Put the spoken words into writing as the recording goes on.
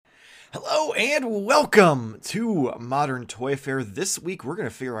Hello and welcome to Modern Toy Fair. This week we're going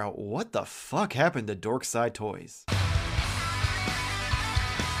to figure out what the fuck happened to Dorkside Toys.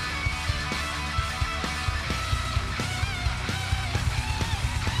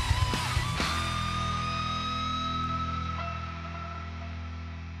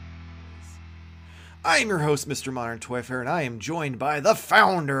 I am your host, Mr. Modern Toy Fair, and I am joined by the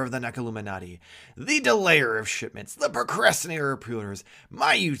founder of the NECA Illuminati, the delayer of shipments, the procrastinator of pre-orders,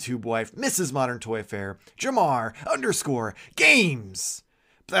 my YouTube wife, Mrs. Modern Toy Fair, Jamar_Games.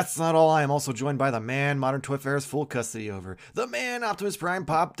 But that's not all. I am also joined by the man Modern Toy Fair has full custody over, the man Optimus Prime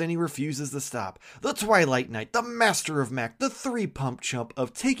popped and he refuses to stop, the Twilight Knight, the master of Mac, the three-pump chump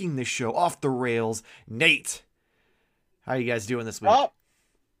of taking this show off the rails, Nate. How you guys doing this week? Oh,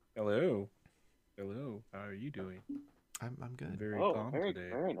 Hello. Hello. How are you doing? I'm good. I'm very oh, calm very, today.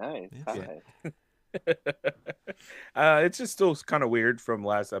 very nice. Yes. Hi. It's just still kind of weird from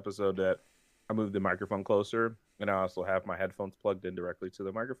last episode that I moved the microphone closer, and I also have my headphones plugged in directly to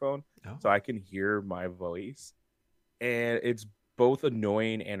the microphone, Oh. so I can hear my voice, and it's both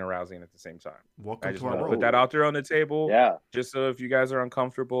annoying and arousing at the same time. Welcome I just to our want to world. put that out there on the table, Yeah. just so if you guys are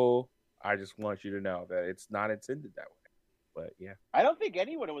uncomfortable, I just want you to know that it's not intended that way. But yeah. I don't think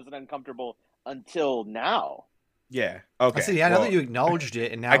anyone was uncomfortable until now. Yeah. Okay. I see. Yeah, now well, that you acknowledged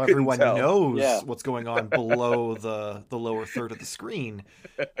it, and I now couldn't everyone tell. knows Yeah. what's going on below the lower third of the screen.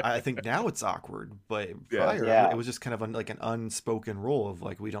 I think now it's awkward, but prior Yeah. it was just kind of like an unspoken rule of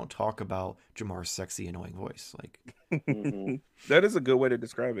like we don't talk about Jamar's sexy, annoying voice. Like, Mhm. That is a good way to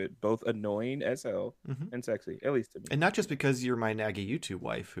describe it. Both annoying as hell Mhm. and sexy, at least to me. and not just because you're my naggy YouTube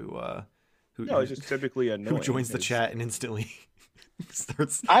wife No, it's just typically annoying. who joins the It's- chat and instantly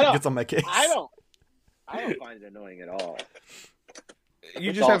starts I don't- gets on my case. I don't find it annoying at all. You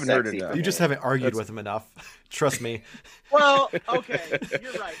It's just all haven't heard sexy enough. for You just me. haven't argued That's- with him enough. Trust me. Well, okay,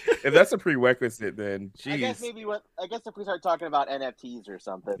 you're right. If that's a prerequisite, then I guess geez. maybe if we start talking about NFTs or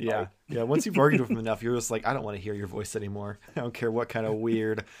something. Yeah, like, yeah. Once you've argued with him enough, you're just like, I don't want to hear your voice anymore. I don't care what kind of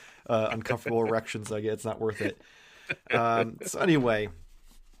weird, uncomfortable erections I get. It's not worth it. So anyway,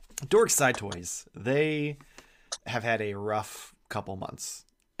 Dorkside Toys. They have had a rough couple months,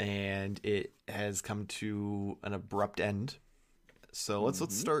 and it has come to an abrupt end. So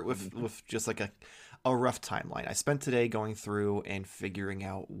let's start with just like a rough timeline. I spent today going through and figuring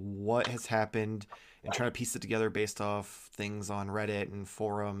out what has happened and trying to piece it together based off things on Reddit and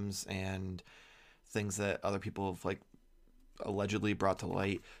forums and things that other people have like allegedly brought to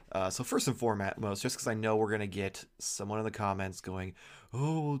light. So first and foremost, just because I know we're going to get someone in the comments going,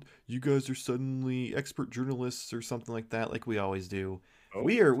 oh, you guys are suddenly expert journalists or something like that, like we always do. Oh.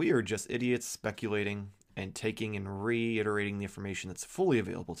 We are just idiots speculating and taking and reiterating the information that's fully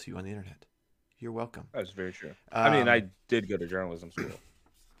available to you on the internet. You're welcome. That's very true. I mean, Um, I did go to journalism school.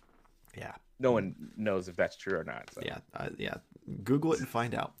 Yeah. No one knows if that's true or not. So. Yeah. Google it and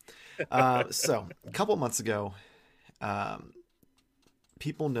find out. So a couple months ago,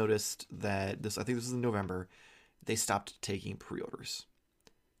 people noticed that I think this was in November, they stopped taking pre-orders.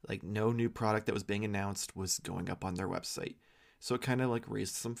 Like no new product that was being announced was going up on their website. So it kind of like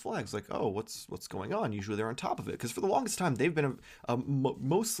raised some flags, like, oh, what's going on? Usually they're on top of it, because for the longest time they've been a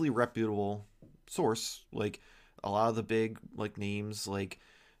mostly reputable source. Like a lot of the big like names, like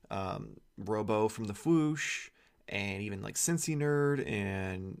Robo from the Fwoosh, and even like Cincy Nerd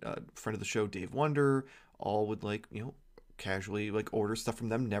and friend of the show Dave Wonder, all would like casually like order stuff from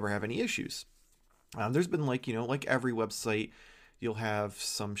them, never have any issues. There's been like like every website, you'll have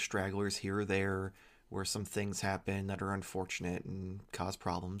some stragglers here or there where some things happen that are unfortunate and cause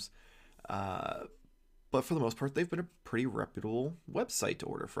problems. But for the most part, they've been a pretty reputable website to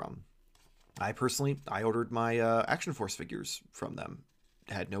order from. I ordered my Action Force figures from them.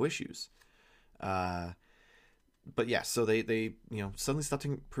 Had no issues. But yeah, so they suddenly stopped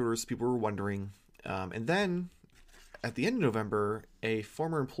taking pre-orders. People were wondering. And then at the end of November, a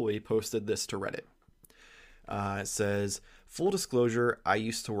former employee posted this to Reddit. It says, full disclosure, I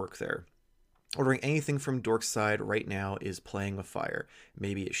used to work there. Ordering anything from Dorkside right now is playing with fire.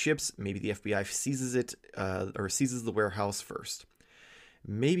 Maybe it ships, maybe the FBI seizes it, or seizes the warehouse first.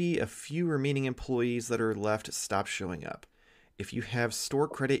 Maybe a few remaining employees that are left stop showing up. If you have store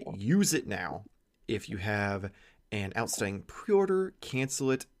credit, use it now. If you have an outstanding pre-order, cancel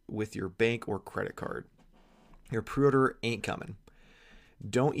it with your bank or credit card. Your pre-order ain't coming.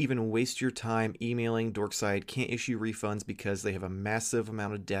 Don't even waste your time emailing Dorkside. Can't issue refunds because they have a massive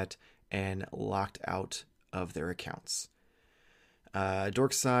amount of debt and locked out of their accounts.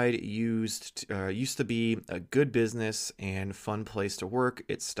 Dorkside used to be a good business and fun place to work.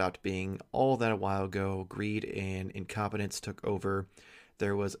 It stopped being all that a while ago. Greed and incompetence took over.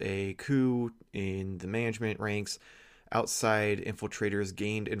 there was a coup in the management ranks. Outside infiltrators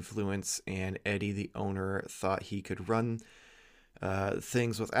gained influence, and Eddie, the owner, thought he could run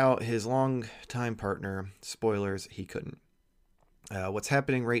things without his longtime partner. Spoilers, he couldn't. What's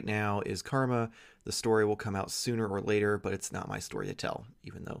happening right now is karma. The story will come out sooner or later, but it's not my story to tell,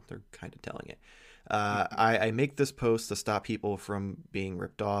 even though they're kind of telling it. I make this post to stop people from being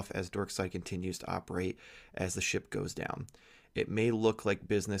ripped off as Dorkside continues to operate as the ship goes down. It may look like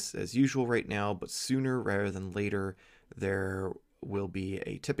business as usual right now, but sooner rather than later, there will be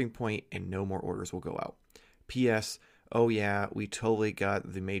a tipping point and no more orders will go out. P.S. Oh yeah, we totally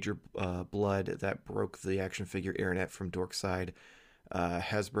got the major blood that broke the action figure internet from Dorkside.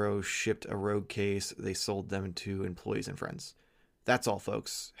 Hasbro shipped a rogue case. They sold them to employees and friends. That's all,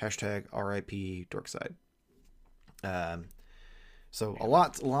 folks. Hashtag RIP Dorkside. So a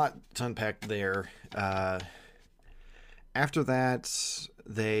lot to unpack there. After that,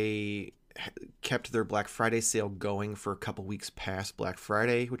 they kept their Black Friday sale going for a couple weeks past Black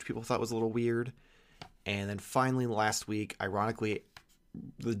Friday, which people thought was a little weird. And then finally last week, ironically,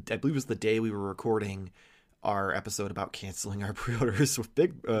 I believe it was the day we were recording our episode about canceling our pre-orders with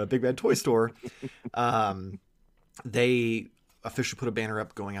Big Bad Toy Store, they officially put a banner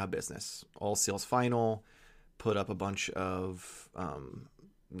up going out of business. All sales final, put up a bunch of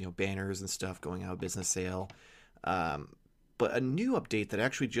banners and stuff going out of business sale. But a new update that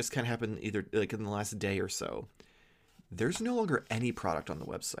actually just kind of happened either like in the last day or so, there's no longer any product on the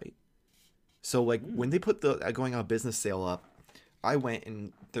website. So like when they put the going out of business sale up, I went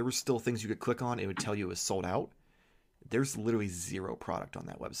and there were still things you could click on. It would tell you it was sold out. There's literally zero product on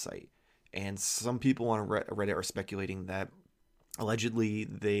that website. And some people on Reddit are speculating that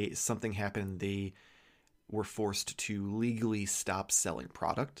allegedly something happened. They were forced to legally stop selling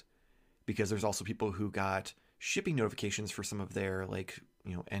product because there's also people who got shipping notifications for some of their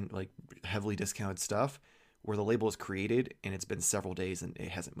and heavily discounted stuff where the label is created and it's been several days and it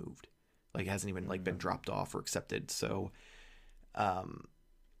hasn't moved. Like it hasn't even been dropped off or accepted. So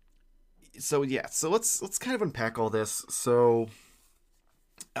let's kind of unpack all this. So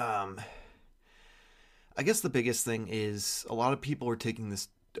I guess the biggest thing is a lot of people are taking this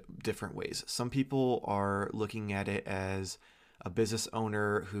different ways. Some people are looking at it as a business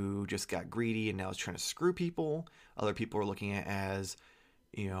owner who just got greedy and now is trying to screw people. Other people are looking at it as,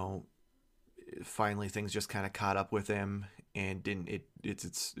 finally things just kind of caught up with him and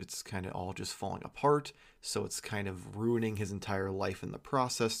it's kind of all just falling apart. So it's kind of ruining his entire life in the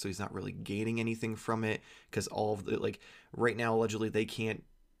process. So he's not really gaining anything from it because all of the, right now, allegedly they can't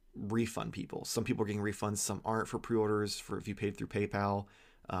refund people. Some people are getting refunds, some aren't for pre-orders for if you paid through PayPal.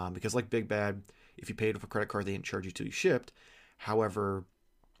 Because like Big Bad, if you paid with a credit card, they didn't charge you till you shipped. However,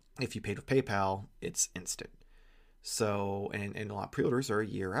 if you paid with PayPal, it's instant. So, and a lot of pre-orders are a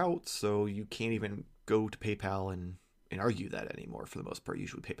year out, so you can't even go to PayPal and argue that anymore for the most part.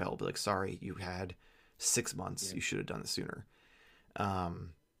 Usually PayPal will be like, sorry, you had 6 months. Yeah. You should have done it sooner.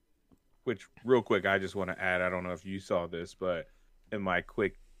 Which, real quick, I just want to add, I don't know if you saw this, but in my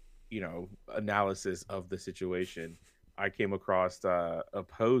quick, analysis of the situation, I came across a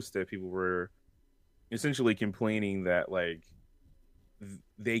post that people were essentially complaining that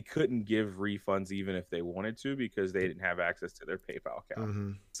they couldn't give refunds even if they wanted to because they didn't have access to their PayPal account.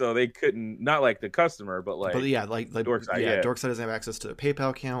 Mm-hmm. So they couldn't, not like the customer, but Dorkside. Yeah, Dorkside doesn't have access to their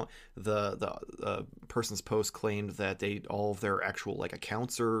PayPal account. The person's post claimed that all of their actual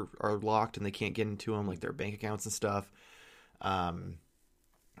accounts are locked and they can't get into them, like their bank accounts and stuff.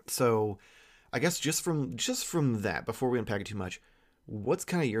 So I guess just from that, before we unpack it too much, what's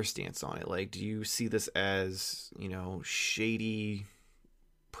kind of your stance on it? Do you see this as, shady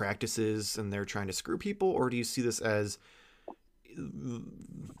practices and they're trying to screw people, or do you see this as the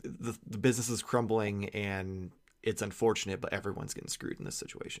business is crumbling and it's unfortunate, but everyone's getting screwed in this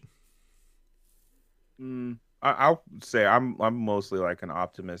situation? I'll say I'm mostly an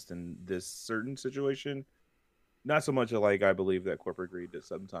optimist in this certain situation. Not so much I believe that corporate greed that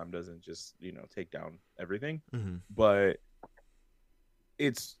sometimes doesn't just take down everything, but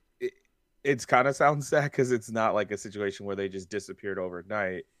it's kind of sounds sad because it's not a situation where they just disappeared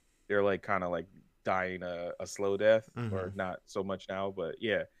overnight. They're kind of dying a slow death, or not so much now, but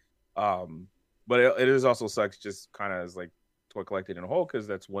yeah. But it is also sucks just kind of as Toy Collected in a whole because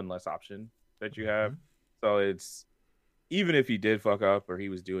that's one less option that you have. So it's, even if he did fuck up or he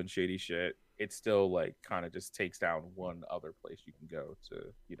was doing shady shit, it still kind of just takes down one other place you can go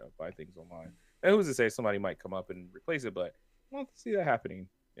to buy things online. And who's to say somebody might come up and replace it, but I don't see that happening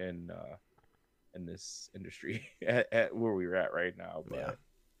in this industry at where we're at right now. But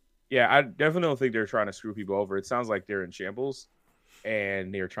yeah, I definitely don't think they're trying to screw people over. It sounds like they're in shambles,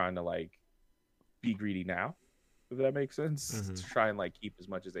 and they're trying to like be greedy now, if that makes sense, Mm-hmm. to try and like keep as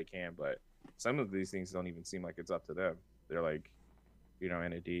much as they can. But some of these things don't even seem like it's up to them. They're like, you know,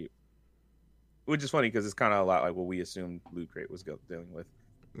 in it deep, which is funny because it's kind of a lot like what we assumed Loot Crate was dealing with.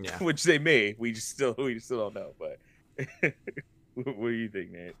 Yeah. Which they may. We still don't know. But what do you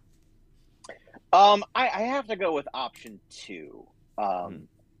think, Nate? I have to go with option 2.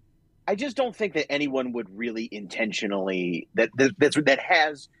 I just don't think that anyone would really intentionally that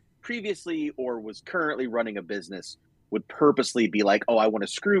has previously or was currently running a business would purposely be like, oh, I want to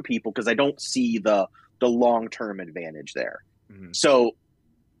screw people, because I don't see the long-term advantage there. Mm-hmm. So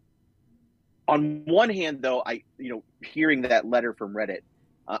on one hand, though, hearing that letter from Reddit,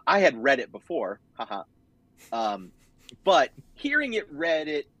 I had read it before, haha. But hearing it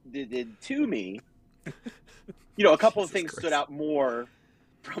read to me, a couple of things stood out more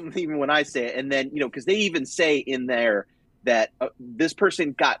from even when I say it. And then, because they even say in there that this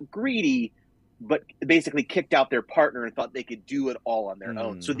person got greedy, but basically kicked out their partner and thought they could do it all on their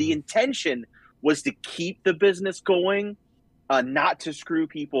own. So the intention was to keep the business going, not to screw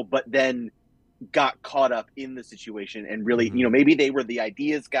people, but then got caught up in the situation and really, maybe they were the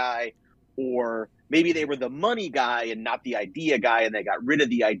ideas guy, or maybe they were the money guy and not the idea guy, and they got rid of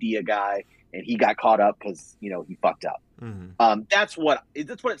the idea guy and he got caught up because, he fucked up. Mm-hmm. That's what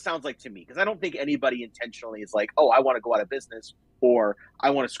it sounds like to me, because I don't think anybody intentionally is like, oh, I want to go out of business, or I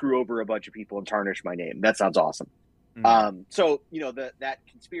want to screw over a bunch of people and tarnish my name. That sounds awesome. Mm-hmm. So, that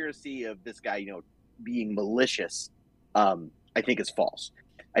conspiracy of this guy, being malicious, I think is false.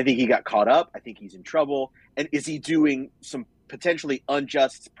 I think he got caught up. I think he's in trouble. And is he doing some potentially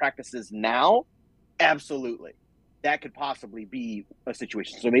unjust practices now? Absolutely. That could possibly be a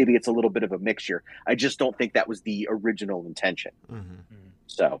situation. So maybe it's a little bit of a mixture. I just don't think that was the original intention. Mm-hmm.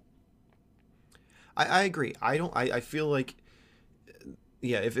 So I agree. I feel like,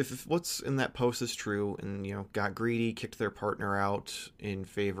 yeah, if what's in that post is true, and got greedy, kicked their partner out in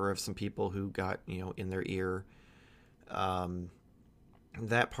favor of some people who got in their ear,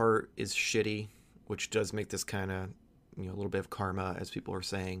 that part is shitty, which does make this kind of a little bit of karma, as people are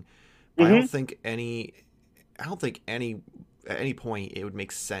saying. But I don't think at any point it would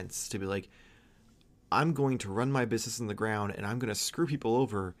make sense to be like, I'm going to run my business in the ground and I'm going to screw people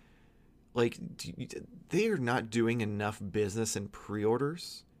over. Like, they are not doing enough business and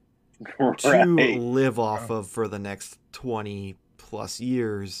pre-orders to live off of for the next 20 plus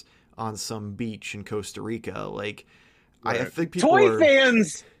years on some beach in Costa Rica. Like, I think people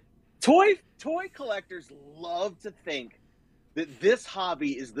toy collectors love to think that this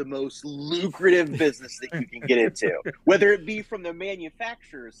hobby is the most lucrative business that you can get into, whether it be from the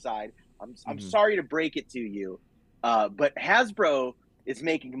manufacturer's side. I'm sorry to break it to you, but Hasbro is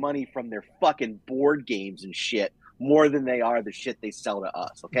making money from their fucking board games and shit more than they are the shit they sell to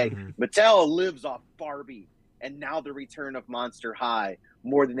us. Okay, Mattel lives off Barbie and now the return of Monster High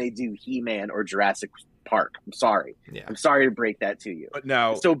more than they do He-Man or Jurassic Park. I'm sorry. Yeah. I'm sorry to break that to you. But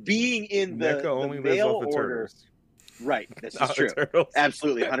now, so being in the mail order, right? This is true.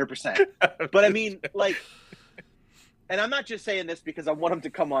 Absolutely, 100%. But I mean, like, and I'm not just saying this because I want him to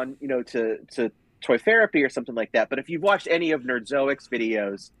come on, to Toy Therapy or something like that. But if you've watched any of Nerdzoic's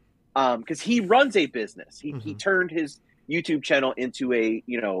videos, because he runs a business, he turned his YouTube channel into a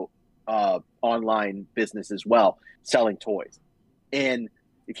online business as well, selling toys. And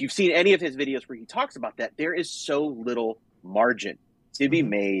if you've seen any of his videos where he talks about that, there is so little margin to be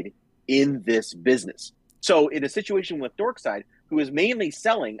made in this business. So in a situation with Dorkside, who is mainly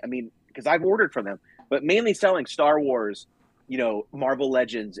selling, because I've ordered from them, but mainly selling Star Wars, Marvel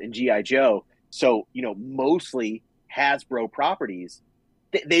Legends and G.I. Joe. So, mostly Hasbro properties.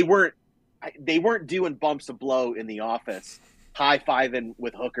 They weren't doing bumps of blow in the office, high-fiving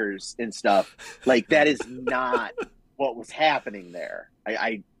with hookers and stuff. Like, that is not what was happening there.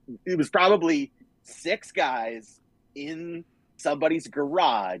 It was probably 6 guys in somebody's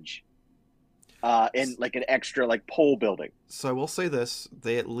garage, and like an extra pole building. So I will say this: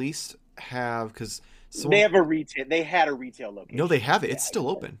 they at least have, because they had a retail location. No, they have it. It's still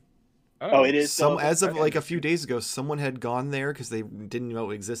open. Oh, it is. As of a few days ago, someone had gone there because they didn't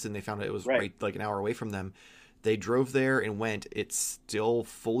know it existed, and they found out it was right an hour away from them. They drove there and went. It's still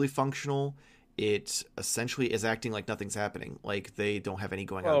fully functional. It essentially is acting like nothing's happening. Like, they don't have any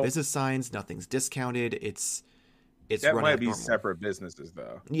going out of business signs. Nothing's discounted. It's that running might like be normal. separate businesses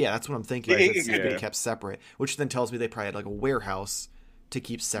though. Yeah, that's what I'm thinking. It's being kept separate, which then tells me they probably had a warehouse to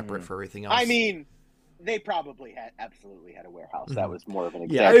keep separate for everything else. They probably absolutely had a warehouse. That was more of an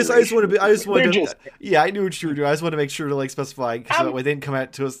exaggeration. Yeah, I just wanted to. Yeah, I knew what you were doing. I just wanted to make sure to specify, because that way they didn't come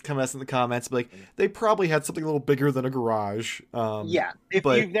at us in the comments. But they probably had something a little bigger than a garage. If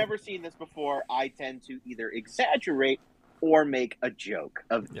you've never seen this before, I tend to either exaggerate or make a joke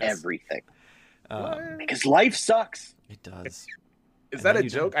of everything, because life sucks. It does. Is that a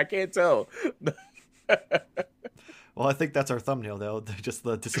joke? I can't tell. Well, I think that's our thumbnail, though. Just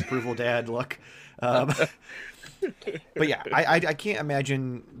the disapproval dad look. But yeah, I can't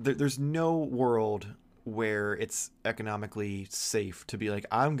imagine. There's no world where it's economically safe to be like,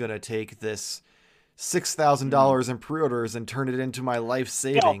 I'm going to take this $6,000 in pre-orders and turn it into my life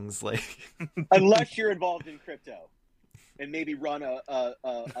savings. No. Unless you're involved in crypto and maybe run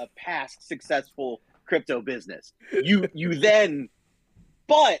a past successful crypto business. You then...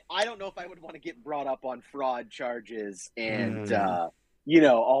 But I don't know if I would want to get brought up on fraud charges and,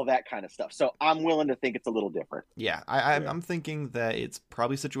 all that kind of stuff. So I'm willing to think it's a little different. Yeah, I'm thinking that it's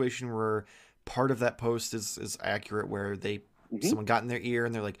probably a situation where part of that post is accurate, where someone got in their ear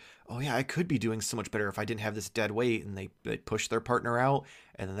and they're like, oh, yeah, I could be doing so much better if I didn't have this dead weight. And they pushed their partner out.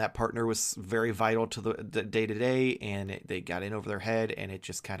 And then that partner was very vital to the day-to-day. And they got in over their head, and it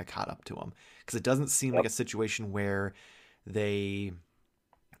just kind of caught up to them. Because it doesn't seem like a situation where they...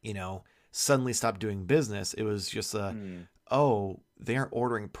 suddenly stopped doing business. It was just they aren't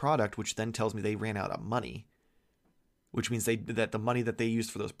ordering product, which then tells me they ran out of money, which means that the money that they used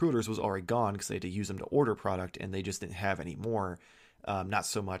for those pre-orders was already gone because they had to use them to order product, and they just didn't have any more. Not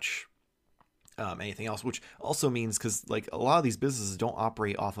so much anything else, which also means, because a lot of these businesses don't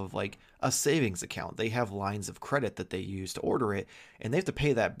operate off of a savings account. They have lines of credit that they use to order it, and they have to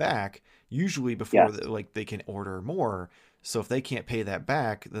pay that back usually before they can order more. So if they can't pay that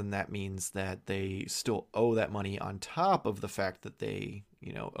back, then that means that they still owe that money on top of the fact that they,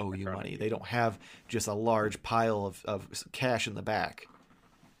 owe you money. They don't have just a large pile of cash in the back.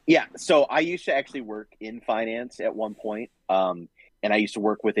 Yeah. So I used to actually work in finance at one point. And I used to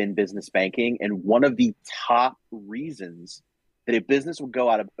work within business banking. And one of the top reasons that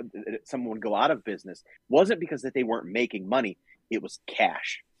someone would go out of business wasn't because that they weren't making money. It was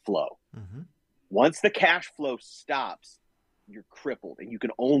cash flow. Mm-hmm. Once the cash flow stops, you're crippled, and you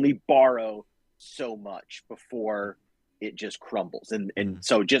can only borrow so much before it just crumbles. And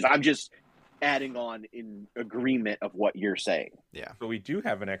so I'm just adding on in agreement of what you're saying. Yeah. So we do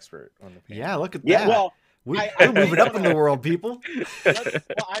have an expert on the panel. Yeah, look at that. Yeah, well, we're moving up in the world, people.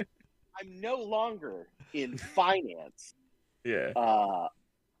 I'm no longer in finance. Yeah.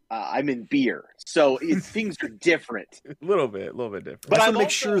 I'm in beer, so things are different. A little bit different. But I want to make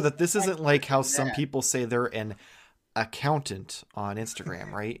sure that this isn't like how some people say they're an accountant on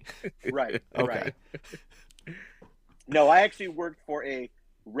Instagram, right? Right. Okay. Right. No, I actually worked for a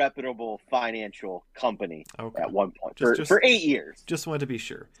reputable financial company at one point for 8 years. Just wanted to be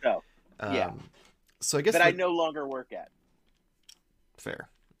sure. So, yeah. So I guess I no longer work at. Fair.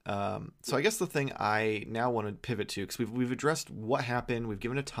 So I guess the thing I now want to pivot to, because we've addressed what happened, we've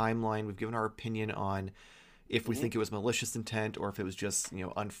given a timeline, we've given our opinion on if we think it was malicious intent or if it was just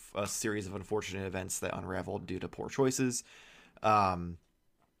a series of unfortunate events that unraveled due to poor choices.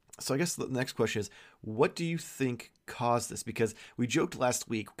 So I guess the next question is, what do you think caused this? Because we joked last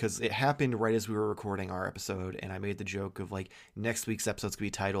week, because it happened right as we were recording our episode, and I made the joke of next week's episode's gonna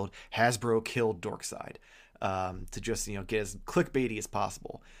be titled "Hasbro Killed Dorkside," to just get as clickbaity as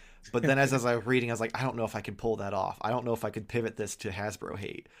possible. But then as I was reading, I was like, I don't know if I can pull that off. I don't know if I could pivot this to Hasbro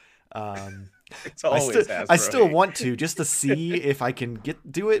hate. It's always I still want to, just to see if I can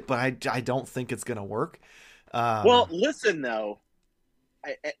do it, but I don't think it's gonna work. Well, listen though,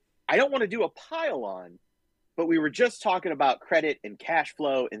 I don't want to do a pile on, but we were just talking about credit and cash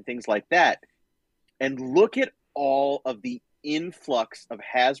flow and things like that, and look at all of the influx of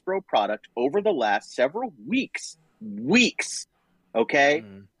Hasbro product over the last several weeks. Okay,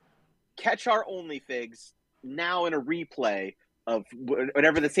 catch our only figs now in a replay of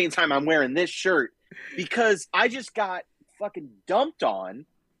whatever the same time I'm wearing this shirt, because I just got fucking dumped on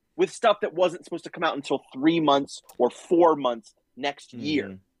with stuff that wasn't supposed to come out until 3 months or 4 months next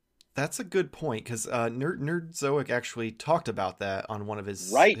year. That's a good point, because Nerdzoic actually talked about that on one of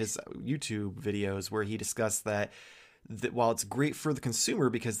his YouTube videos, where he discussed that while it's great for the consumer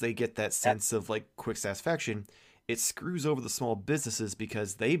because they get that sense of quick satisfaction, it screws over the small businesses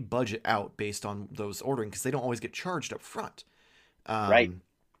because they budget out based on those ordering, because they don't always get charged up front. Right.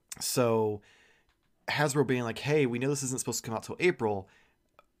 So Hasbro being like, hey, we know this isn't supposed to come out till April.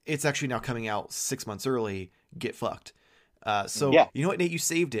 It's actually now coming out 6 months early. Get fucked. You know what, Nate? You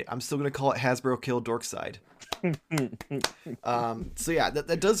saved it. I'm still going to call it Hasbro Killed Dorkside. So yeah,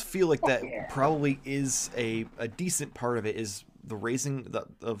 that does feel like that probably is a decent part of it, is the raising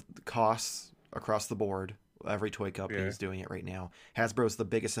of the costs across the board. Every toy company is doing it right now. Hasbro's the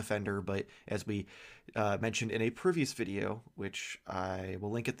biggest offender, but as we mentioned in a previous video, which I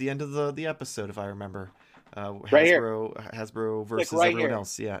will link at the end of the episode if I remember, Hasbro versus everyone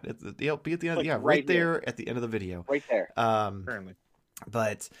else. Yeah, it'll be at the end. Right there at the end of the video. Right there. Currently.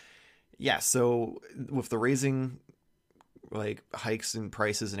 But yeah, so with the raising like hikes in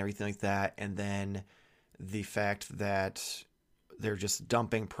prices and everything like that, and then the fact that they're just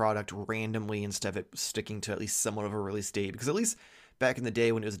dumping product randomly instead of it sticking to at least somewhat of a release date. Because at least back in the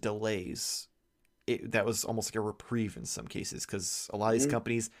day when it was delays, that was almost like a reprieve in some cases, because a lot of these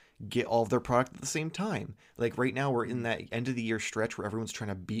companies get all of their product at the same time. Like right now we're in that end of the year stretch where everyone's trying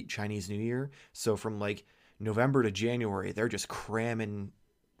to beat Chinese New Year. So from like November to January, they're just cramming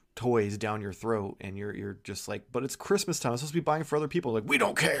toys down your throat, and you're just like, but it's Christmas time. I'm supposed to be buying for other people. Like, we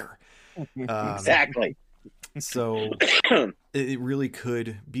don't care. Exactly. So it really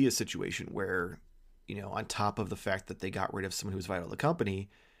could be a situation where, on top of the fact that they got rid of someone who was vital to the company,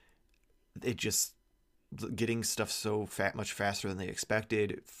 it just getting stuff so much faster than they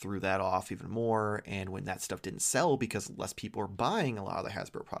expected threw that off even more. And when that stuff didn't sell because less people are buying a lot of the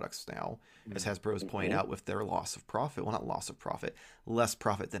Hasbro products now, as Hasbro has pointed out with their loss of profit, well, not loss of profit, less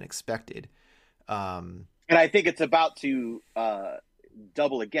profit than expected. And I think it's about to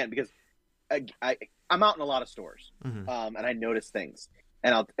double again, because I'm out in a lot of stores, and I notice things.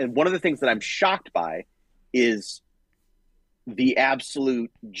 And one of the things that I'm shocked by is the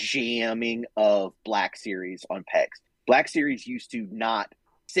absolute jamming of Black Series on pegs. Black Series used to not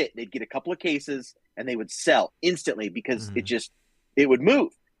sit. They'd get a couple of cases and they would sell instantly because it would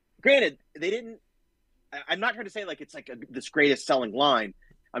move. Granted, they didn't. I'm not trying to say like it's like this greatest selling line.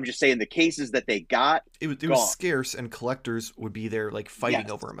 I'm just saying the cases that they got, it was scarce, and collectors would be there like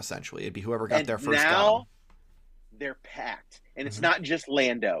fighting over them. Essentially, it'd be whoever got there first. Now they're packed, and it's not just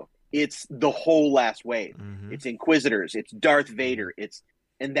Lando; it's the whole last wave. It's Inquisitors, it's Darth Vader,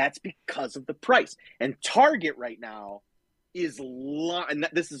 and that's because of the price. And Target right now is and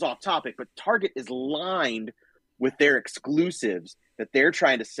this is off topic, but Target is lined with their exclusives that they're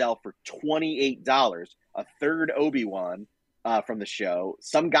trying to sell for $28, a third Obi-Wan. From the show,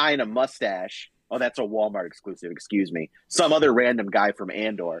 some guy in a mustache. Oh, that's a Walmart exclusive. Excuse me. Some other random guy from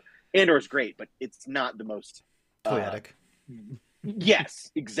Andor. Andor's great, but it's not the most toyetic.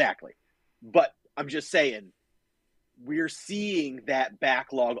 Yes, exactly. But I'm just saying, we're seeing that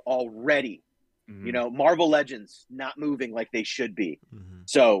backlog already. Marvel Legends not moving like they should be.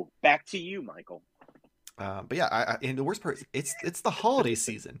 So back to you, Michael. But yeah, and the worst part, it's the holiday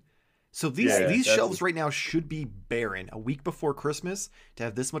season. So these shelves right now should be barren. A week before Christmas, to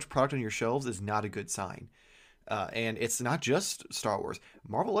have this much product on your shelves is not a good sign. And it's not just Star Wars.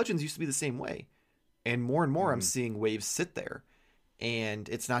 Marvel Legends used to be the same way. And more I'm seeing waves sit there. And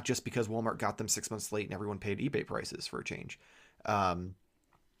it's not just because Walmart got them 6 months late and everyone paid eBay prices for a change.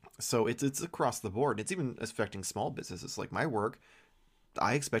 So it's across the board. It's even affecting small businesses. Like my work,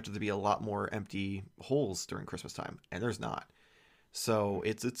 I expected there to be a lot more empty holes during Christmas time, and there's not. So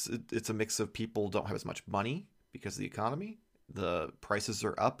it's a mix of people don't have as much money because of the economy. The prices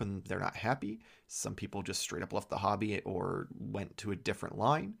are up and they're not happy. Some people just straight up left the hobby or went to a different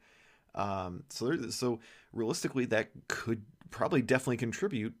line. So realistically, that could probably definitely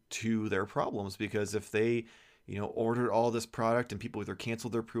contribute to their problems, because if they, ordered all this product and people either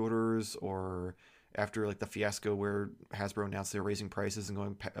canceled their pre-orders, or after like the fiasco where Hasbro announced they're raising prices and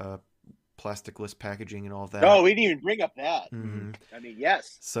going plasticless packaging and all of that. Oh, we didn't even bring up that. I mean,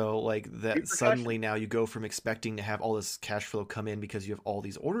 yes. So like that suddenly now you go from expecting to have all this cash flow come in because you have all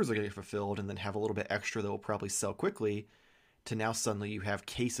these orders that get fulfilled and then have a little bit extra that will probably sell quickly, to now suddenly you have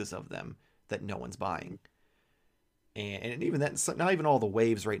cases of them that no one's buying. And even that, not even all the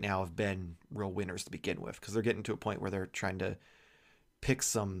waves right now have been real winners to begin with, because they're getting to a point where they're trying to pick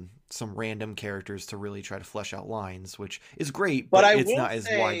some random characters to really try to flesh out lines, which is great, but it's not as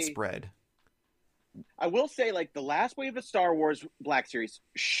widespread. I will say, like, the last wave of Star Wars Black Series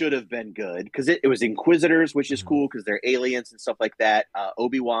should have been good, because it was Inquisitors, which is cool because they're aliens and stuff like that.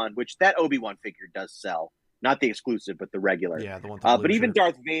 Obi-Wan, which that Obi-Wan figure does sell. Not the exclusive, but the regular. Yeah, the one. But even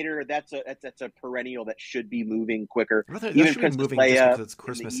Darth Vader, that's a perennial that should be moving quicker. That even Princess moving Leia, just because it's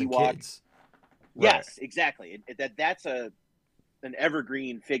Christmas and kids. Yes, right. Exactly. That's an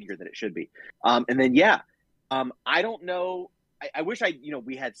evergreen figure that it should be. And then I don't know. I wish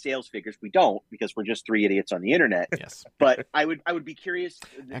we had sales figures. We don't, because we're just three idiots on the internet. Yes. But I would be curious.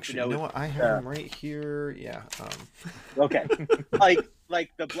 Actually, you know what? I have them right here. Yeah. Okay.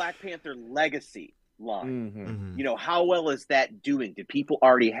 like the Black Panther Legacy. line? You know, how well is that doing? Did people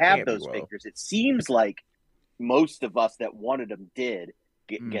already have those figures? It seems like most of us that wanted them did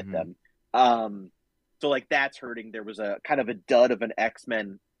get them. So like that's hurting. There was a kind of a dud of an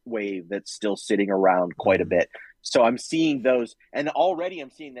X-Men wave that's still sitting around quite a bit. So I'm seeing those, and already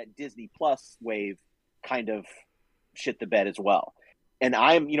I'm seeing that Disney Plus wave kind of shit the bed as well. And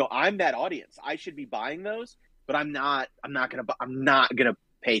I'm that audience. I should be buying those, but I'm not gonna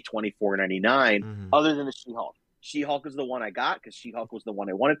pay $24.99 other than the She-Hulk. She-Hulk is the one I got because She-Hulk was the one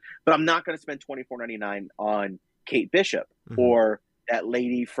I wanted, but I'm not gonna spend $24.99 on Kate Bishop or that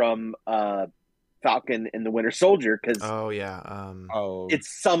lady from Falcon and the Winter Soldier because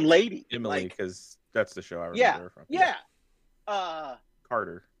it's some lady Emily because that's the show I remember her from.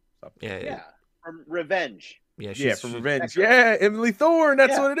 Carter something. Yeah from Revenge. From Revenge. Yeah, Emily Thorne.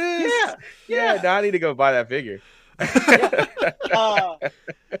 That's what it is. Yeah. Now I need to go buy that figure. But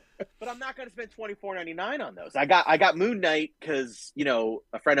I'm not going to spend $24.99 on those. I got Moon Knight because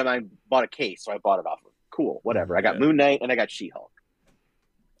a friend of mine bought a case, so I bought it off of. Cool, whatever. I got Moon Knight and I got She-Hulk.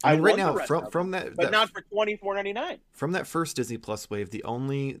 I mean, right now from that, but not for $24.99. From that first Disney Plus wave, the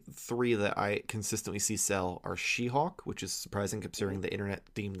only three that I consistently see sell are She-Hulk, which is surprising considering the internet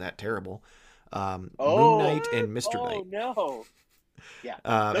deemed that terrible. Moon Knight and Mr. Knight. Oh no! Yeah,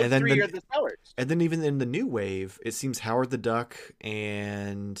 those and then three are the sellers. And then even in the new wave, it seems Howard the Duck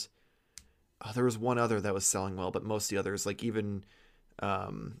and there was one other that was selling well, but most of the others, like even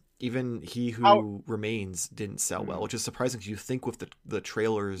He Who Remains didn't sell well, which is surprising because you think with the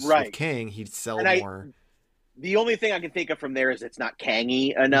trailers of Kang, he'd sell more. The only thing I can think of from there is it's not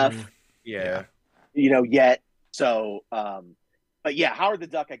Kangy enough. Yeah. Yet. So, but yeah, Howard the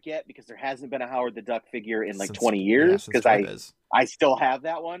Duck I get because there hasn't been a Howard the Duck figure in like 20 years because I still have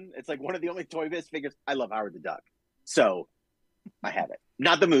that one. It's like one of the only Toy Biz figures. I love Howard the Duck. So I have it.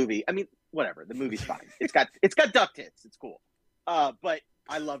 Not the movie. I mean, whatever. The movie's fine. It's got duck tits. It's cool. But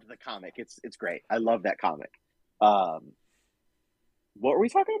I loved the comic. It's great. I love that comic. What were we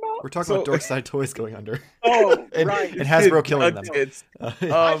talking about? We're talking about Dorkside Toys going under. Oh, and Hasbro killing them.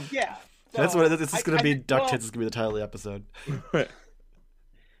 Yeah. That's what this is going to be. Duck Tits is going to be the title of the episode.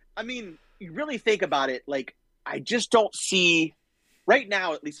 I mean, you really think about it. Like, I just don't see right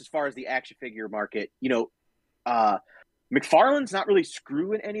now, at least as far as the action figure market. McFarlane's not really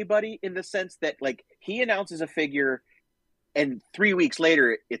screwing anybody in the sense that like he announces a figure and 3 weeks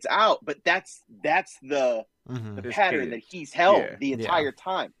later it's out. But that's the pattern that he's held the entire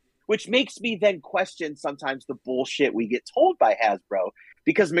time, which makes me then question sometimes the bullshit we get told by Hasbro.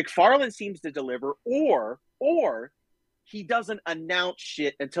 Because McFarlane seems to deliver, or he doesn't announce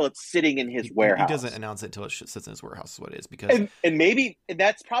shit until it's sitting in his warehouse. He doesn't announce it until it sits in his warehouse. Is what it is. Because and maybe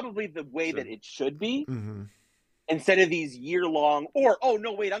that's probably the way that it should be. Instead of these year-long, or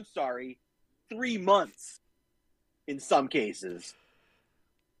 3 months in some cases.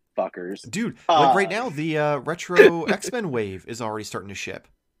 Fuckers, dude. Like right now, the retro X-Men wave is already starting to ship.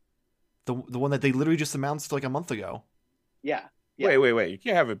 The one that they literally just announced like a month ago. Yeah. Wait. You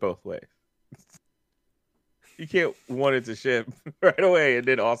can't have it both ways. You can't want it to ship right away and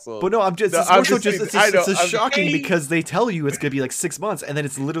then also. But no, it's shocking because they tell you it's gonna be like 6 months and then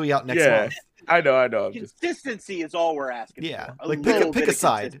it's literally out next month. I know. Consistency is all we're asking. Yeah, for. Like pick a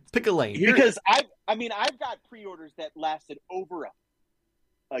side, pick a lane. Because I've got pre-orders that lasted over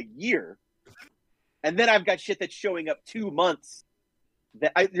a year, and then I've got shit that's showing up 2 months.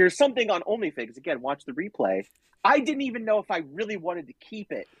 There's something on OnlyFigs. Again, watch the replay. I didn't even know if I really wanted to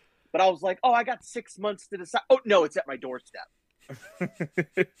keep it, but I was like, I got 6 months to decide. Oh no, it's at my doorstep.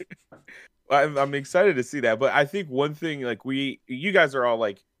 I'm excited to see that, but I think one thing, like you guys are all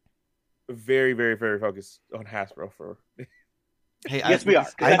like very, very, very focused on Hasbro for. Hey, yes, we are.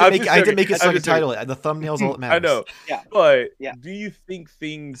 I had to make a second title. The thumbnail's all that matters. I know. Yeah. But do you think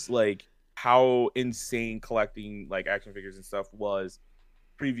things like how insane collecting like action figures and stuff was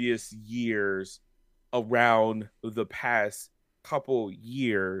previous years around the past couple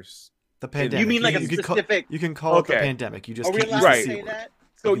years? The pandemic. You mean like specific? You can call it the pandemic. You just are we allowed to say that?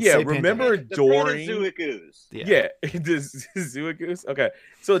 So remember during the Zooagoose. Yeah, the Zooagoose. Okay,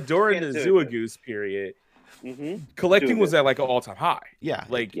 so during the Zooagoose period, collecting was at like an all-time high. Yeah,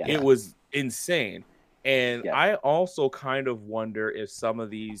 it was insane. And I also kind of wonder if some of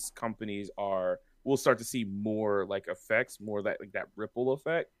these companies we'll start to see more like effects, more that like that ripple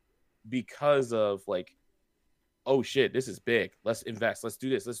effect because of like, oh shit, this is big. Let's invest. Let's do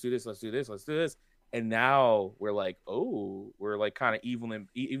this. Let's do this. Let's do this. Let's do this. And now we're like, we're like kind of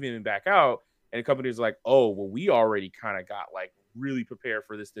evening back out. And the company's like, we already kind of got like really prepared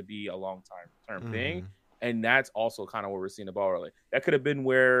for this to be a long term thing. And that's also kind of what we're seeing about. Like that could have been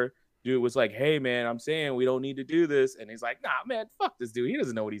where dude was like, hey, man, I'm saying we don't need to do this. And he's like, nah, man, fuck this dude. He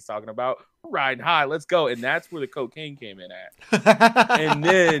doesn't know what he's talking about. We're riding high. Let's go. And that's where the cocaine came in at. And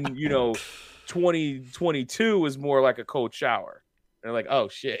then, 2022 was more like a cold shower. They're like, oh,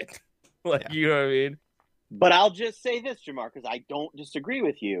 shit. Like, you know what I mean? But I'll just say this, Jamar, because I don't disagree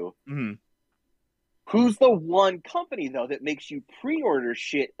with you. Mm-hmm. Who's the one company, though, that makes you pre-order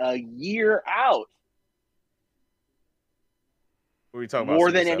shit a year out? What are we talking about?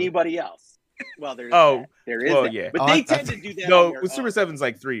 More than anybody else. Well, there is that. Yeah. But they tend to do that. No, Super 7's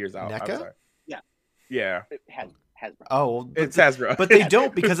like 3 years out. NECA? I'm sorry. Yeah. Hasbro. Oh, it's Hasbro. But they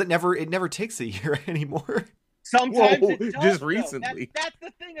don't, because it never takes a year anymore. Sometimes it does, just recently. That's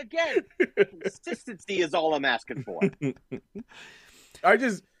the thing again. Consistency is all I'm asking for. I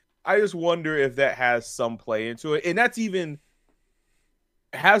just wonder if that has some play into it. And that's even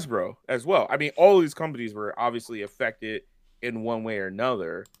Hasbro as well. I mean, all of these companies were obviously affected in one way or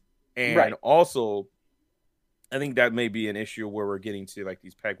another. And also, I think that may be an issue where we're getting to like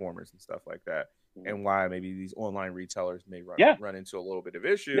these peg warmers and stuff like that. And why maybe these online retailers may run into a little bit of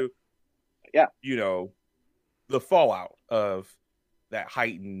issue. Yeah. The fallout of that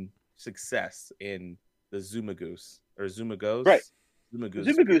heightened success in the Zumagoose or Zumagos. Right.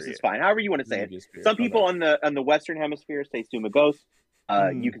 Zumagoose is fine. However you want to say it. Some people on the Western Hemisphere say Zumagos.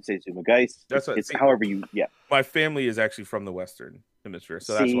 You can say Zumagais. It's however you. Yeah. My family is actually from the Western Hemisphere,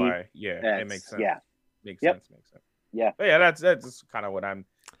 so that's why. Yeah, it makes sense. Yeah. Makes sense. Yeah. But yeah, that's kind of what I'm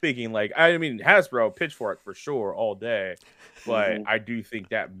thinking. Like, I mean, Hasbro, Pitchfork for sure all day, but I do think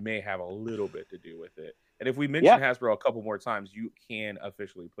that may have a little bit to do with it. And if we mention Hasbro a couple more times, you can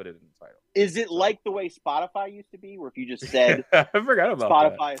officially put it in the title. Is it like the way Spotify used to be, where if you just said I forgot about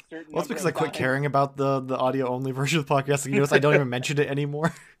Spotify a certain Well, it's because I quit caring about the audio only version of the podcast. You notice I don't even mention it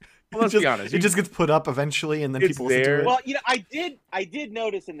anymore. Well, let's be honest. It just gets put up eventually, and then people listen to it. Well, I did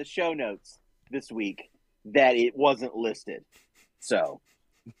notice in the show notes this week that it wasn't listed. So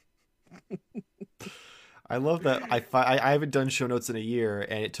I love that I haven't done show notes in a year,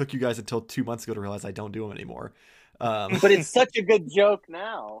 and it took you guys until 2 months ago to realize I don't do them anymore. But it's such a good joke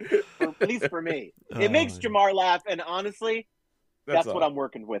now, at least for me. It makes Jamar laugh, and honestly, that's what I'm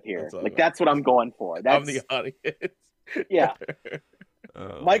working with here. That's what I'm going for. I'm the audience. Yeah.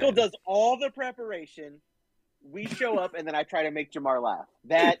 Michael does all the preparation. We show up, and then I try to make Jamar laugh.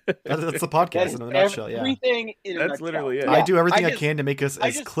 That's the podcast in a nutshell. Everything in a nutshell. That's literally it. I do everything I can to make us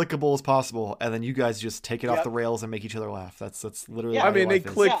as clickable as possible, and then you guys just take it off the rails and make each other laugh. That's literally. I mean, they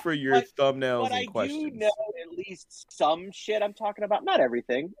click for your thumbnails and questions. But I do know at least some shit I'm talking about. Not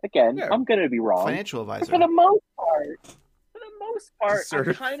everything. Again, I'm going to be wrong. Financial advisor. But for the most part,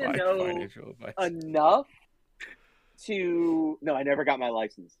 I kind of know enough to. No, I never got my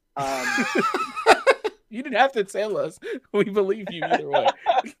license. You didn't have to tell us. We believe you either way.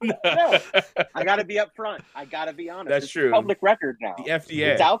 No, I got to be upfront. I got to be honest. That's true. Public record now. The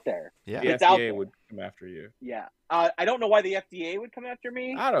FDA. It's out there. Yeah. The it's FDA out there. would come after you. Yeah. I don't know why the FDA would come after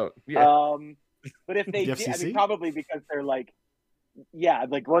me. I don't. Yeah. But if they The did, I FCC? mean, probably because they're like, the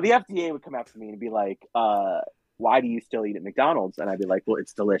FDA would come after me and be like, why do you still eat at McDonald's? And I'd be like, well,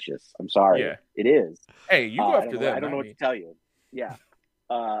 it's delicious. I'm sorry. Yeah. It is. Hey, you go after them. I don't know what to tell you. Yeah.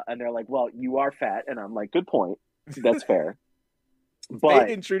 And they're like, well, you are fat. And I'm like, good point. That's fair. But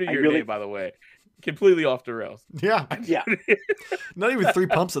they intruded your name, by the way. Completely off the rails. Yeah. Yeah. Not even 3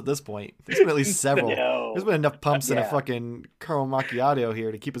 pumps at this point. There's been at least several. No. There's been enough pumps in a fucking caramel macchiato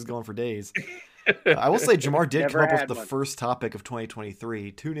here to keep us going for days. I will say Jamar did come up with the first topic of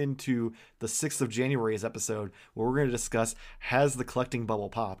 2023. Tune into the 6th of January's episode where we're going to discuss, has the collecting bubble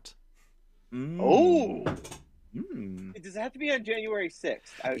popped? Oh. Does it have to be on January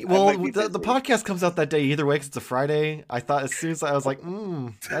 6th? The podcast comes out that day either way because it's a Friday. I thought as soon as I was like,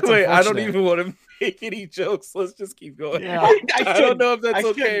 that's Wait, I don't even want to make any jokes. Let's just keep going. Yeah. I don't know if that's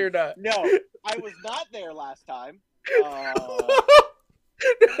okay or not. No, I was not there last time.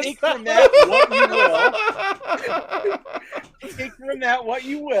 Take from that what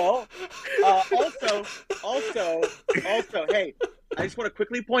you will. Also, hey, I just want to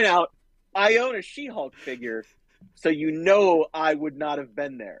quickly point out, I own a She-Hulk figure, so you know I would not have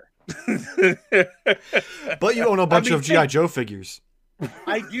been there. But you own a bunch of G.I. Joe figures.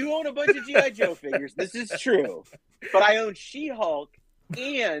 I do own a bunch of G.I. Joe figures. This is true. But I own She-Hulk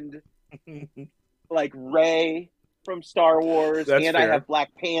and, like, Rey from Star Wars. That's and fair. I have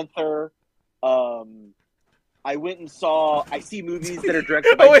Black Panther. I went and I see movies that are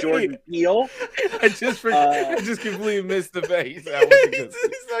directed by Jordan Peele. I just completely missed the face.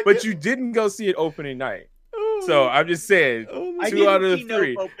 But you didn't go see it opening night. So I'm just saying, 2 out of the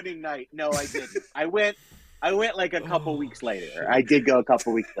 3. Opening night. No, I didn't. I went I went like a couple weeks later. I did go a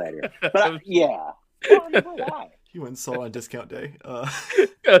couple weeks later, but yeah. Well, I mean, why? You went and saw it on discount day.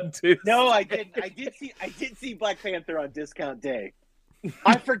 No, I didn't. I did see Black Panther on discount day.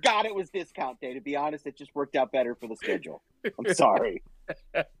 I forgot it was discount day. To be honest, it just worked out better for the schedule. I'm sorry.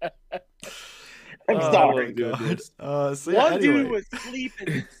 I'm sorry. One dude was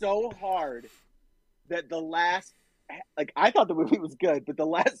sleeping so hard that the last, like, I thought the movie was good, but the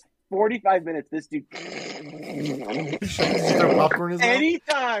last 45 minutes, this dude.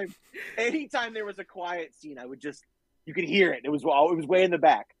 Anytime there was a quiet scene, you could hear it. It was way in the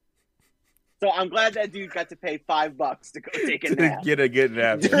back. So I'm glad that dude got to pay $5 to go take a nap. Get a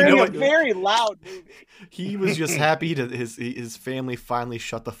nap during a very loud movie. He was just happy to his family finally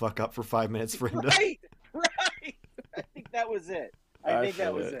shut the fuck up for 5 minutes for him to. Right. I think that was it.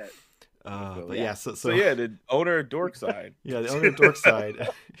 But yeah, so yeah, the owner of Dorkside. Yeah, the owner of Dorkside.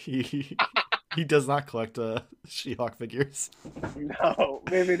 he does not collect She-Hulk figures. No,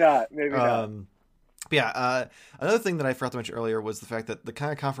 maybe not. Not. Yeah, another thing that I forgot to mention earlier was the fact that the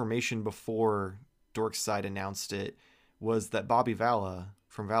kind of confirmation before Dorkside announced it was that Bobby Vala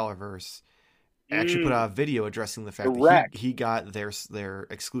from Valaverse actually put out a video addressing the fact that he got their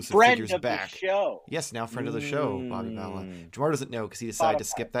exclusive figures back. The show. Yes, now friend of the show, Bobby Vala. Jamar doesn't know because he decided to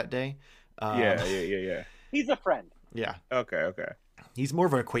skip that day. Yeah. He's a friend. Yeah. Okay. He's more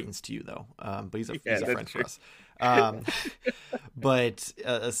of an acquaintance to you, though. But he's a friend for us. But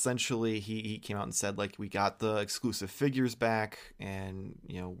essentially, he came out and said, like, we got the exclusive figures back, and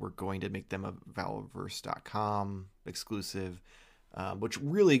we're going to make them a Valaverse.com exclusive, which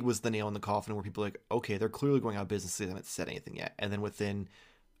really was the nail in the coffin, where people were like, okay, they're clearly going out of business. They haven't said anything yet. And then within,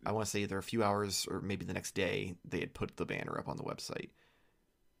 I want to say either a few hours or maybe the next day, they had put the banner up on the website.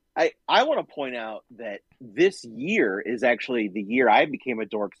 I want to point out that this year is actually the year I became a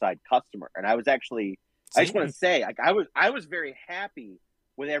Dorkside customer, and I was actually. I just want to say, like, I was very happy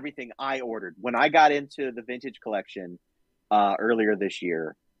with everything I ordered when I got into the vintage collection earlier this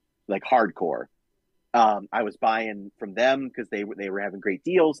year, like hardcore. I was buying from them because they were having great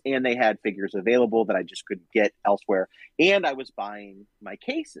deals, and they had figures available that I just couldn't get elsewhere. And I was buying my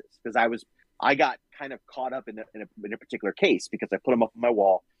cases because I got kind of caught up in a particular case because I put them up on my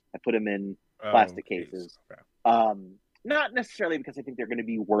wall. I put them in plastic cases. Okay. Not necessarily because I think they're going to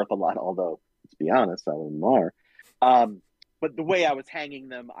be worth a lot, although, let's be honest, some of them are. But the way I was hanging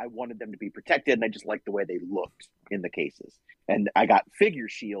them, I wanted them to be protected, and I just liked the way they looked in the cases. And I got Figure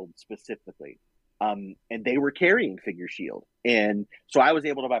Shield specifically, and they were carrying Figure Shield. And so I was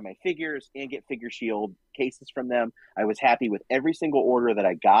able to buy my figures and get Figure Shield cases from them. I was happy with every single order that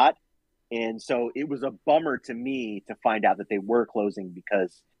I got. And so it was a bummer to me to find out that they were closing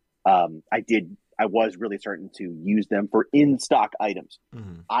because I was really starting to use them for in-stock items.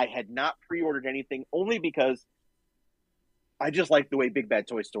 Mm-hmm. I had not pre-ordered anything only because I just like the way Big Bad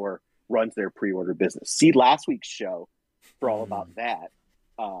Toy Store runs their pre-order business. See last week's show for all about that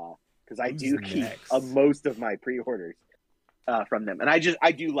because I do keep most of my pre-orders from them. And I do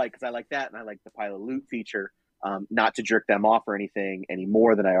like, because I like that, and I like the pile of loot feature. Not to jerk them off or anything any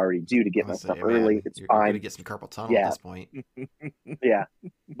more than I already do to get my stuff early. It's fine. You're going to get some carpal tunnel at this point. Yeah.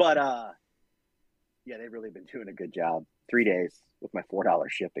 But, yeah, they've really been doing a good job. 3 days with my $4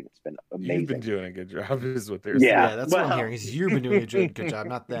 shipping. It's been amazing. You've been doing a good job is what they're saying. Yeah, that's what I'm hearing. Is you've been doing a good job,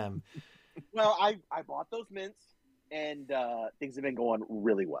 not them. Well, I bought those mints, and things have been going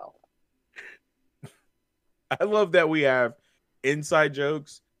really well. I love that we have inside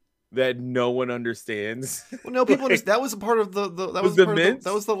jokes that no one understands. Well, no, people understand. That was a part of the that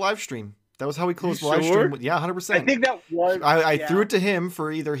was the live stream. That was how we closed the live stream. Yeah, 100%. I think that was. I threw it to him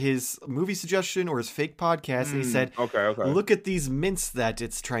for either his movie suggestion or his fake podcast, and he said, "Okay, look at these mints that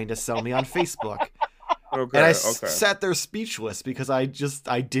it's trying to sell me on Facebook." And I sat there speechless because I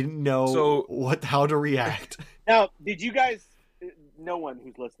didn't know how to react. Now, did you guys? No one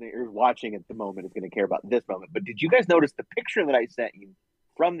who's listening or watching at the moment is going to care about this moment. But did you guys notice the picture that I sent you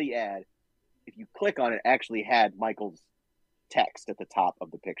from the ad? If you click on it, actually had Michael's text at the top of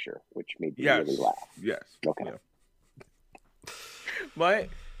the picture, which made me really laugh. Yes. Okay. Yeah.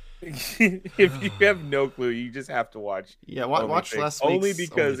 If you have no clue, you just have to watch. Yeah, watch last week's only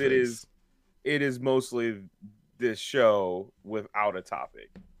because it is mostly this show without a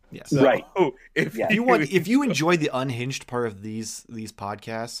topic. Yes. So, right. If you enjoy the unhinged part of these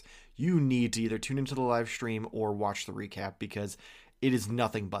podcasts, you need to either tune into the live stream or watch the recap because it is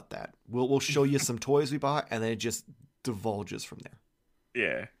nothing but that. We'll show you some toys we bought, and then it just divulges from there.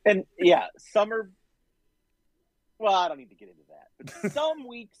 Yeah. And summer. Well, I don't need to get into that. But some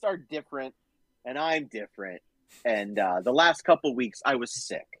weeks are different, and I'm different. And the last couple weeks, I was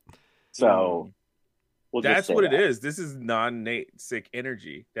sick. So That's what it is. This is non-Nate sick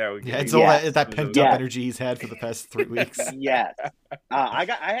energy. It's all that pent up energy he's had for the past 3 weeks. Yes. I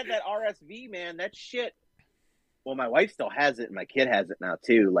had that RSV, man. That shit. Well, my wife still has it, and my kid has it now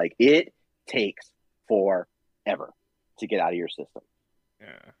too. Like, it takes forever to get out of your system.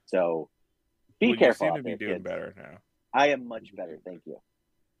 Yeah. So be careful. You seem to be doing better now. I am much better, thank you.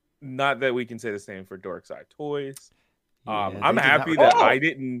 Not that we can say the same for Dorkside Toys. I'm happy that I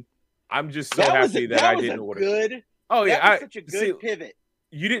didn't. I'm just so happy that I didn't order. Good. Oh yeah, that was such a good pivot.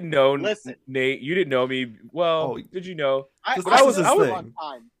 You didn't know. Listen, Nate, you didn't know me. Well, did you know? I was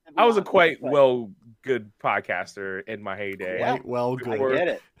a quite good podcaster in my heyday. Quite well good. I get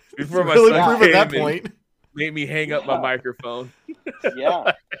it. Before my son came at that point, made me hang up my microphone.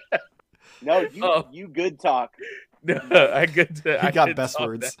 Yeah. No, you good talk. No, I got best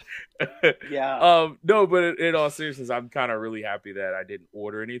words. Yeah. No, but in all seriousness, I'm kind of really happy that I didn't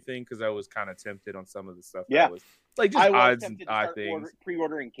order anything because I was kind of tempted on some of the stuff. Yeah. That was like just odds and odd things.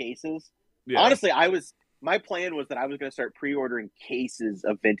 Pre-ordering cases. Yeah. Honestly, my plan was that I was going to start pre-ordering cases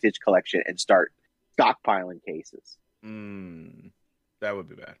of Vintage Collection and start stockpiling cases. That would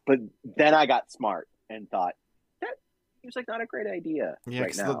be bad. But then I got smart and thought that seems like not a great idea. Yeah,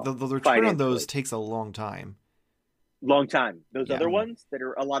 right now. The return on those takes a long time. Long time. Those other ones that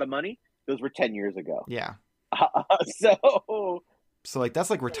are a lot of money, those were 10 years ago. Yeah. So like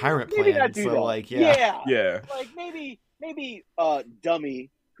that's like retirement plan. So that. Like yeah. Like maybe dummy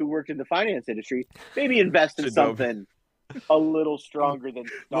who worked in the finance industry, maybe invest in something a little stronger than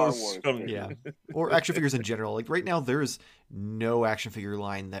Star Wars. Yeah. Or action figures in general. Like right now there's no action figure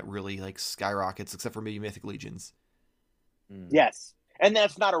line that really like skyrockets except for maybe Mythic Legions. Yes. And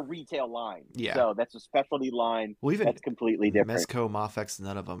that's not a retail line. Yeah. So that's a specialty line. Well, even that's completely different. Mezco, Mafex,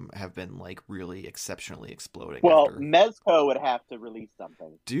 none of them have been like really exceptionally exploding. Well, Mezco would have to release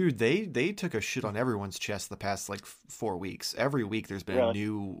something. Dude, they took a shit on everyone's chest the past like 4 weeks. Every week there's been a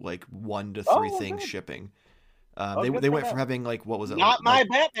new like 1 to 3 things shipping. They went from having like, what was it? Not my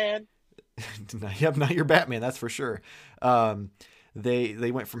Batman. Yep, not your Batman. That's for sure.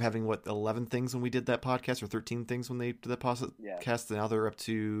 They went from having 11 things when we did that podcast, or 13 things when they did that podcast. Now they're up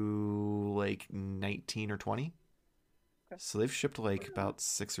to like 19 or 20. Okay. So they've shipped like about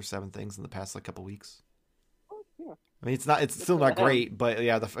 6 or 7 things in the past like couple weeks. Oh, yeah. I mean, it's still not great, but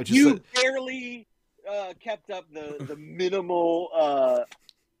yeah, you barely kept up the minimal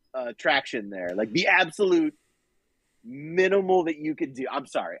traction there, like the absolute minimal that you could do. I'm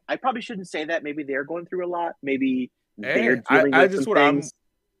sorry, I probably shouldn't say that. Maybe they're going through a lot. Maybe. I just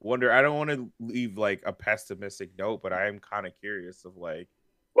wonder. I don't want to leave like a pessimistic note, but I am kind of curious of like,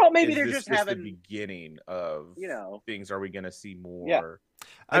 well, maybe they're just having the beginning of things. Are we going to see more? Yeah.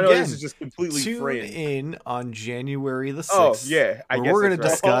 I know this is just completely tune in on January the 6th. Oh yeah, we're going to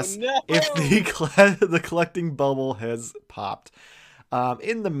discuss if the collecting bubble has popped.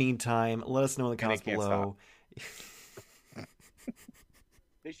 In the meantime, let us know in the comments below.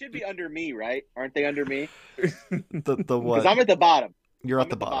 They should be under me, right? Aren't they under me? The what? Because I'm at the bottom. You're at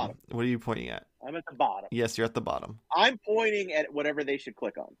the bottom. What are you pointing at? I'm at the bottom. Yes, you're at the bottom. I'm pointing at whatever they should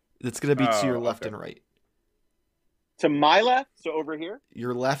click on. It's going to be to your left and right. To my left? So over here?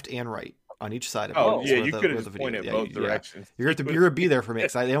 Your left and right on each side of it. Oh, yeah, you could have pointed both directions. You're going to be there for me,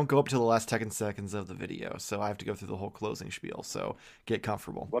 because they don't go up to the last 10 seconds of the video, so I have to go through the whole closing spiel, so get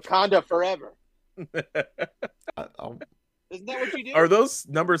comfortable. Wakanda forever. Isn't that what you do? Are those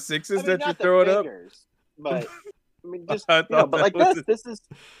number 6s that you're throwing fingers, up? But I mean, just but like this is.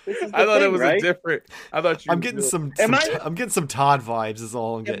 I thought it was right? a different. I thought you. I'm getting some Todd vibes. Is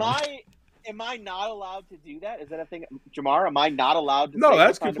all I'm getting. Am I not allowed to do that? Is that a thing, Jamar? Am I not allowed to? No,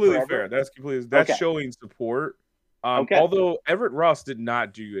 that's completely fair. That's showing support. Although Everett Ross did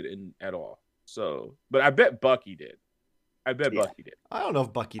not do it at all. So, but I bet Bucky did. Bucky did. I don't know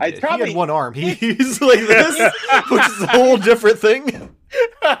if Bucky did. He had one arm. He's like this, which is a whole different thing.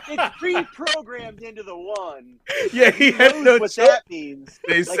 It's pre-programmed into the one. Yeah, he had no what that means.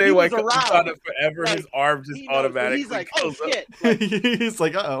 They say like on it forever, like, his arm just automatically. He's like, oh shit. He's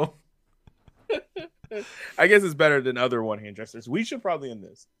like, uh-oh. I guess it's better than other one-hand dressers. We should probably end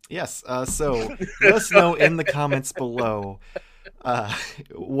this. Yes. So let us know in the comments below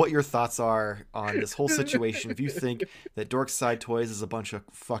what your thoughts are on this whole situation. If you think that Dorkside Toys is a bunch of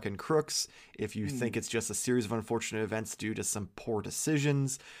fucking crooks, if you think it's just a series of unfortunate events due to some poor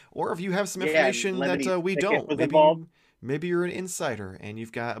decisions, or if you have some information that we don't. Maybe you're an insider and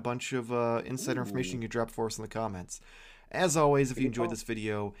you've got a bunch of insider information you can drop for us in the comments. As always, if you enjoyed this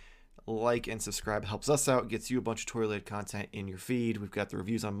video, like and subscribe. Helps us out, gets you a bunch of toy-related content in your feed. We've got the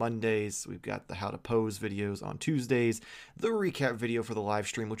reviews on Mondays, we've got the how to pose videos on Tuesdays, the recap video for the live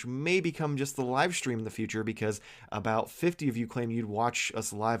stream, which may become just the live stream in the future because about 50 of you claim you'd watch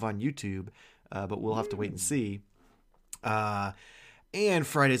us live on YouTube, but we'll have to wait and see. And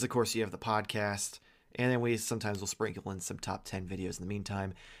Fridays, of course, you have the podcast. And then we sometimes will sprinkle in some top 10 videos in the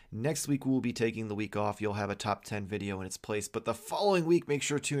meantime. Next week, we'll be taking the week off. You'll have a top 10 video in its place. But the following week, make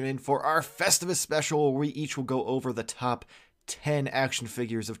sure to tune in for our Festivus special, where we each will go over the top 10 action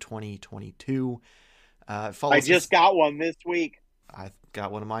figures of 2022. I just got one this week. I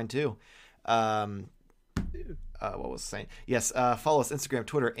got one of mine, too. What was I saying? Yes, follow us Instagram,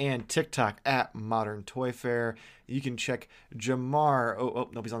 Twitter, and TikTok at Modern Toy Fair. You can check Jamar. Oh,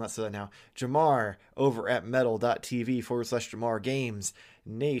 nobody's on that side now. Jamar over at metal.tv/Jamar Games.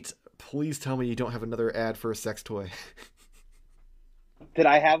 Nate, please tell me you don't have another ad for a sex toy. Did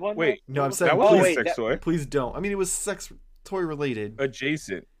I have one? Wait, no, I'm saying that was a sex toy. Please don't. I mean, it was sex toy related.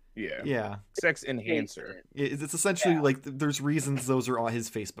 Adjacent. Yeah. Sex enhancer. It's essentially like there's reasons those are on his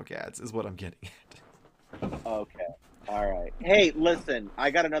Facebook ads, is what I'm getting at. Okay. All right. Hey, listen,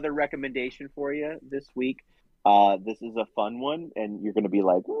 I got another recommendation for you this week. This is a fun one, and you're going to be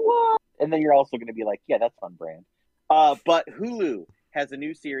like, what? And then you're also going to be like, yeah, that's on brand. But Hulu has a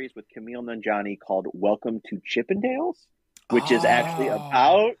new series with Kumail Nanjiani called Welcome to Chippendales, which is actually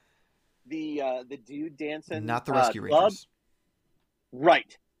about the dude dancing. Not the Rescue Rangers. Club.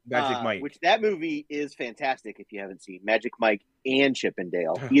 Right. Magic Mike. Which that movie is fantastic if you haven't seen. Magic Mike and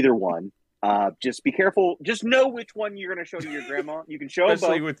Chippendale, either one. Just be careful. Just know which one you're going to show to your grandma. You can show them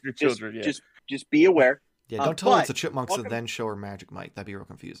both. with your children. Just be aware. Yeah, don't tell her it's the Chipmunks and then show her Magic Mike. That'd be real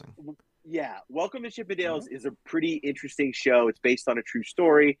confusing. Yeah, Welcome to Chippendales is a pretty interesting show. It's based on a true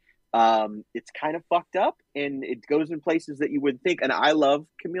story. It's kind of fucked up, and it goes in places that you wouldn't think. And I love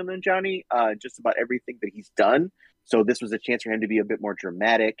Kumail Nanjiani, just about everything that he's done. So this was a chance for him to be a bit more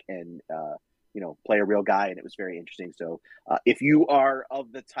dramatic and play a real guy, and it was very interesting. So if you are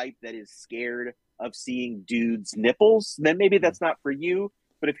of the type that is scared of seeing dudes' nipples, then maybe that's not for you.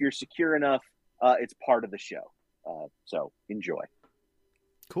 But if you're secure enough, it's part of the show. So enjoy.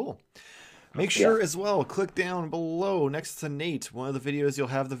 Cool. Make sure as well, click down below next to Nate. One of the videos, you'll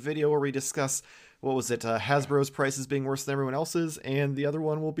have the video where we discuss, what was it, Hasbro's prices being worse than everyone else's. And the other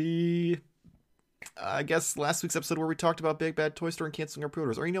one will be, I guess, last week's episode where we talked about Big Bad Toy Store and canceling our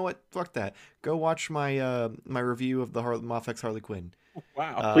pre-orders. Or you know what? Fuck that. Go watch my my review of the Mafex Harley Quinn.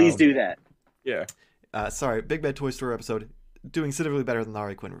 Wow. Please do that. Yeah. Sorry, Big Bad Toy Store episode. Doing considerably better than the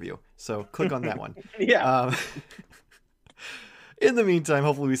Harley Quinn review. So click on that one. Yeah. In the meantime,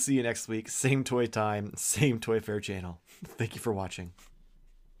 hopefully we see you next week. Same toy time, same Toy Fair channel. Thank you for watching.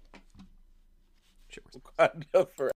 Cheers.